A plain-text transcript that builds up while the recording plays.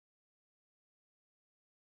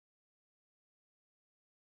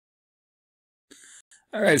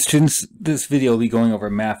Alright students, this video will be going over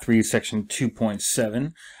Math 3 section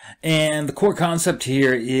 2.7, and the core concept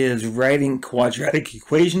here is writing quadratic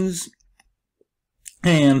equations,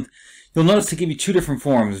 and you'll notice they give you two different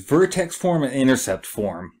forms, vertex form and intercept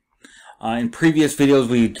form. In previous videos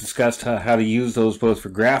we discussed how to use those both for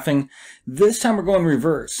graphing. This time we're going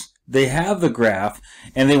reverse. They have the graph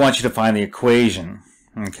and they want you to find the equation.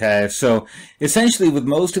 Okay, so essentially with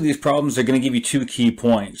most of these problems they're going to give you two key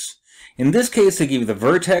points. In this case, they give you the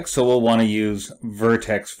vertex, so we'll want to use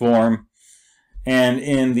vertex form. And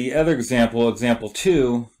in the other example, example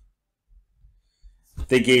 2,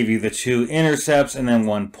 they gave you the two intercepts and then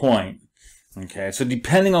 1 point. Okay, so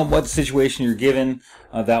depending on what situation you're given,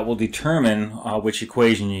 that will determine which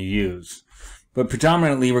equation you use. But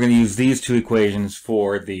predominantly, we're going to use these two equations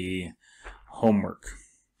for the homework.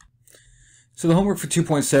 So the homework for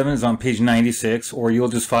 2.7 is on page 96, or you'll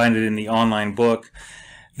just find it in the online book.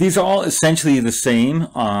 These are all essentially the same.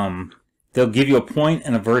 They'll give you a point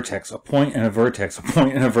and a vertex, a point and a vertex, a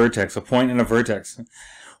point and a vertex, a point and a vertex.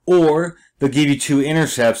 Or they'll give you two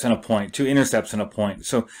intercepts and a point, two intercepts and a point.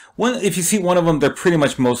 So if you see one of them, they're pretty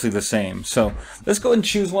much mostly the same. So let's go ahead and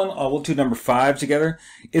choose one. We'll do number 5 together.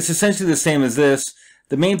 It's essentially the same as this.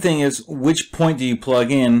 The main thing is which point do you plug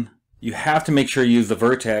in? You have to make sure you use the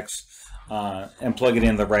vertex and plug it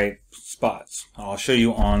in the right spots. I'll show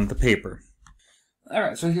you on the paper.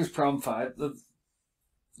 Alright, so here's problem 5. The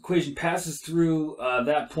equation passes through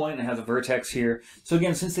that point and has a vertex here. So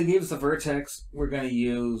again, since they gave us the vertex, we're going to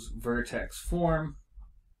use vertex form.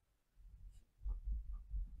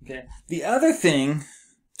 Okay. The other thing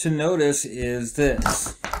to notice is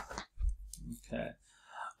this. Okay.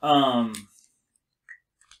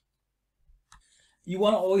 You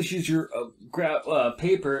want to always use your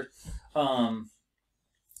paper and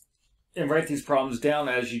write these problems down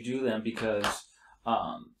as you do them, because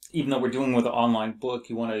even though we're doing with an online book,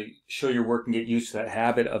 you want to show your work and get used to that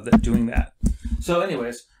habit of doing that. So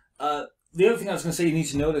anyways, the other thing I was going to say you need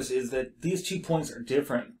to notice is that these 2 points are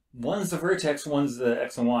different. One's the vertex, one's the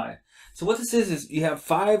x and y. So what this is you have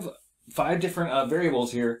five different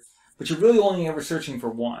variables here, but you're really only ever searching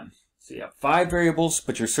for one. So you have 5 variables,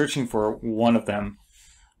 but you're searching for one of them.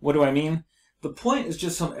 What do I mean? The point is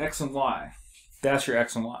just some x and y. That's your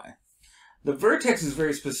x and y. The vertex is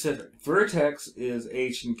very specific. Vertex is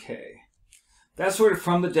h and k. That's sort of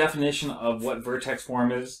from the definition of what vertex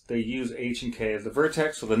form is. They use h and k as the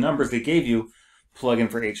vertex, so the numbers they gave you plug in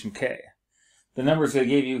for h and k. The numbers they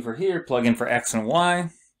gave you for here plug in for x and y.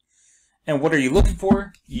 And what are you looking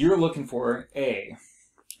for? You're looking for a.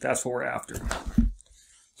 That's what we're after.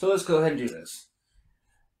 So let's go ahead and do this.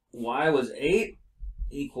 Y was 8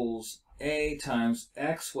 equals a times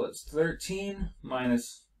x was 13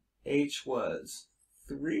 minus h was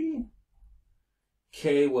 3,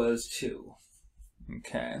 k was 2.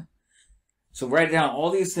 Okay. So write down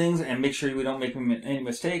all these things and make sure we don't make any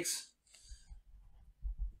mistakes.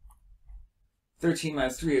 13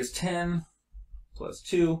 minus 3 is 10 plus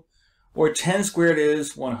 2, or 10 squared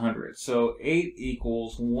is 100. So 8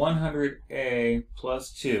 equals 100a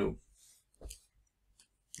plus 2.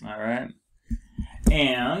 All right.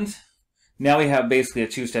 And now we have basically a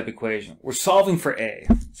two-step equation. We're solving for a.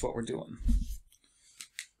 That's what we're doing.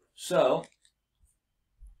 So,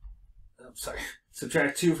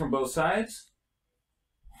 subtract 2 from both sides,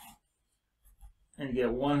 and you get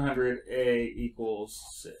 100a equals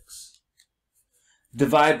 6.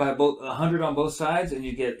 Divide by 100 on both sides, and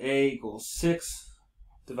you get a equals 6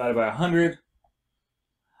 divided by 100.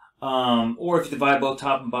 Or if you divide both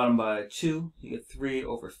top and bottom by 2, you get 3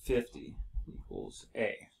 over 50 equals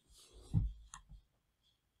a.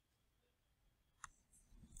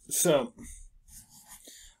 So,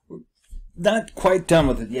 we're not quite done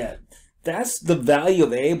with it yet. That's the value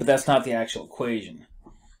of a, but that's not the actual equation.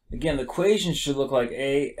 Again, the equation should look like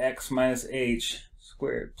a x minus h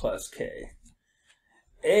squared plus k.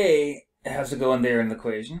 A has to go in there in the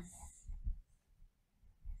equation.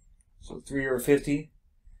 So 3 over 50.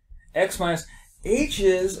 X minus h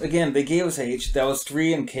is, again, they gave us h. That was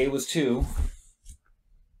 3 and k was 2.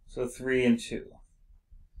 So 3 and 2.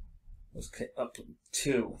 Was k up to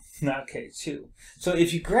 2, not k, 2. So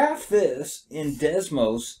if you graph this in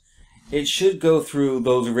Desmos, it should go through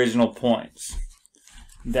those original points.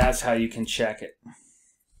 That's how you can check it.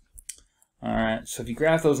 Alright, so if you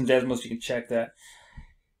graph those in Desmos, you can check that.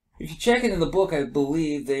 If you check it in the book, I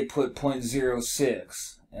believe they put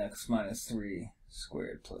 0.06, x minus 3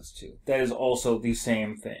 squared plus 2. That is also the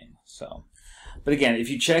same thing. So, but again, if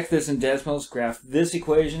you check this in Desmos, graph this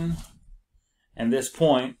equation and this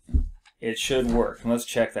point, it should work. And let's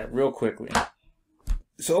check that real quickly.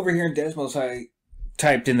 So over here in Desmos, I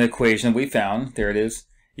typed in the equation that we found. There it is.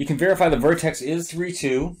 You can verify the vertex is 3,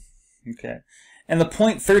 2. Okay. And the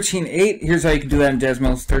point 13, 8, here's how you can do that in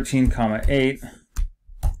Desmos, 13, 8.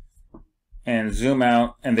 And zoom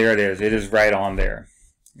out, and there it is. It is right on there.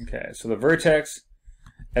 Okay, so the vertex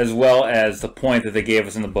as well as the point that they gave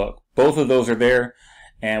us in the book. Both of those are there,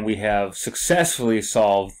 and we have successfully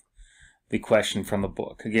solved the question from the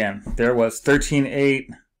book. Again, there was 13, 8,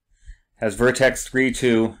 has vertex 3,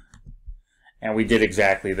 2, and we did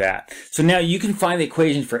exactly that. So now you can find the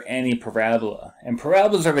equation for any parabola. And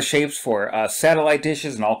parabolas are the shapes for satellite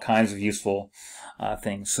dishes and all kinds of useful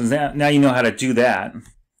things. So now you know how to do that.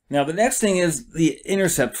 Now the next thing is the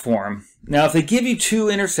intercept form. Now if they give you two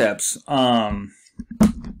intercepts,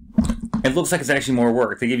 it looks like it's actually more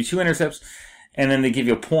work. They give you two intercepts and then they give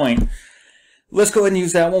you a point. Let's go ahead and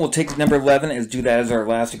use that one. We'll take number 11 and do that as our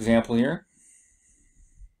last example here.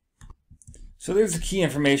 So there's the key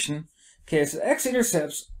information. Okay, so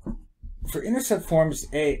x-intercepts, for intercept forms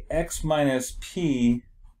a x minus p,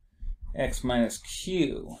 x minus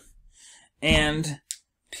q. And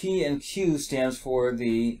p and q stands for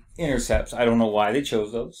the intercepts. I don't know why they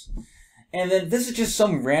chose those. And then this is just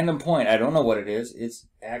some random point. I don't know what it is. It's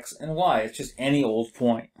x and y. It's just any old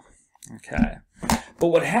point. Okay. But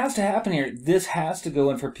what has to happen here, this has to go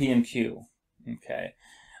in for p and q. Okay.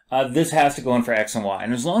 This has to go in for x and y.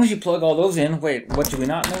 And as long as you plug all those in, wait, what do we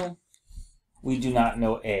not know? We do not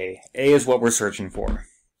know A. A is what we're searching for.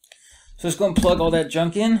 So let's go and plug all that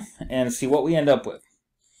junk in and see what we end up with.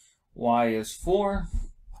 Y is 4.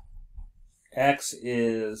 X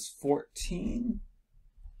is 14.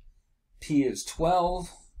 P is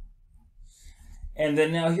 12. And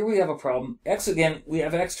then now here we have a problem. X again, we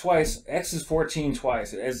have X twice. X is 14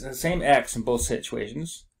 twice. It's the same X in both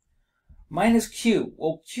situations. Minus Q.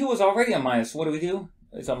 Well, Q is already a minus. What do?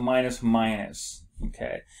 It's a minus minus.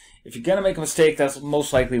 Okay. If you're going to make a mistake, that's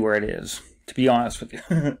most likely where it is, to be honest with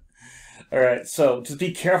you. All right, so just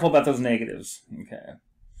be careful about those negatives. Okay.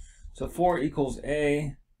 So 4 equals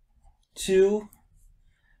A. 2.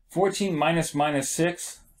 14 minus minus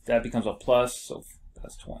 6. That becomes a plus, so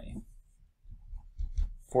that's 20.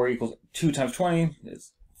 4 equals 2 times 20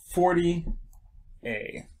 is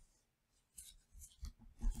 40A.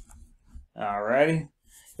 Alrighty.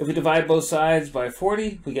 If we divide both sides by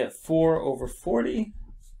 40, we get 4 over 40.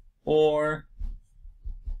 Or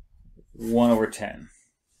 1 over 10.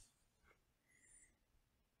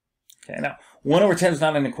 Okay, now 1 over 10 is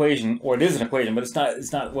not an equation, or it is an equation, but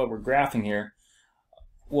it's not what we're graphing here.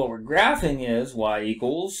 What we're graphing is y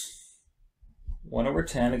equals 1 over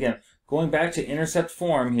 10. Again, going back to intercept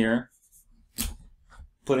form here,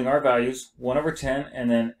 putting our values, 1 over 10,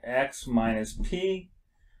 and then x minus p,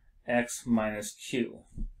 x minus q.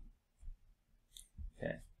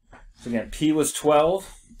 Okay, so again, p was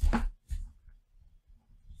 12.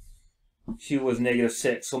 Q was negative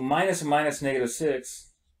 6. So minus and minus negative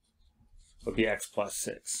 6 would be x plus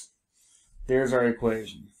 6. There's our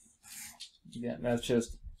equation. Again, that's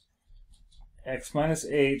just x minus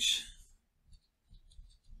h,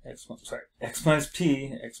 x minus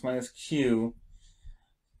p, x minus q,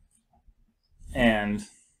 and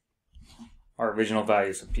our original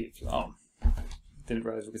values of p. Oh, didn't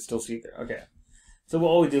realize we could still see it there. Okay. So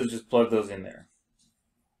all we do is just plug those in there.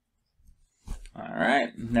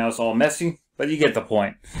 Alright, now it's all messy, but you get the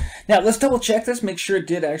point. Now let's double check this, make sure it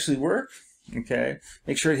did actually work. Okay,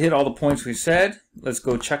 make sure it hit all the points we said. Let's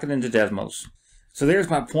go chuck it into Desmos. So there's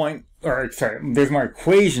my point, or sorry, there's my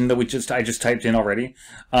equation that I just typed in already.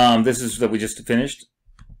 This is that we just finished.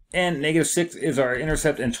 And negative 6 is our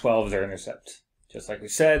intercept and 12 is our intercept, just like we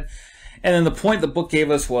said. And then the point the book gave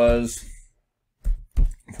us was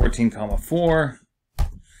 14, 4.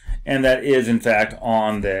 And that is in fact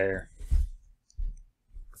on there.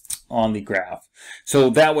 On the graph. So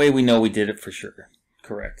that way we know we did it for sure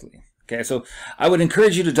correctly. Okay, so I would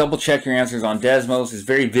encourage you to double check your answers on Desmos. It's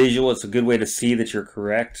very visual. It's a good way to see that you're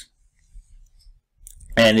correct.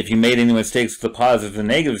 And if you made any mistakes with the positives and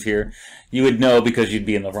negatives here, you would know because you'd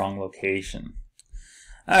be in the wrong location.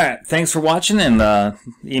 All right, thanks for watching, and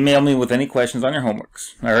email me with any questions on your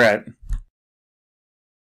homeworks. All right.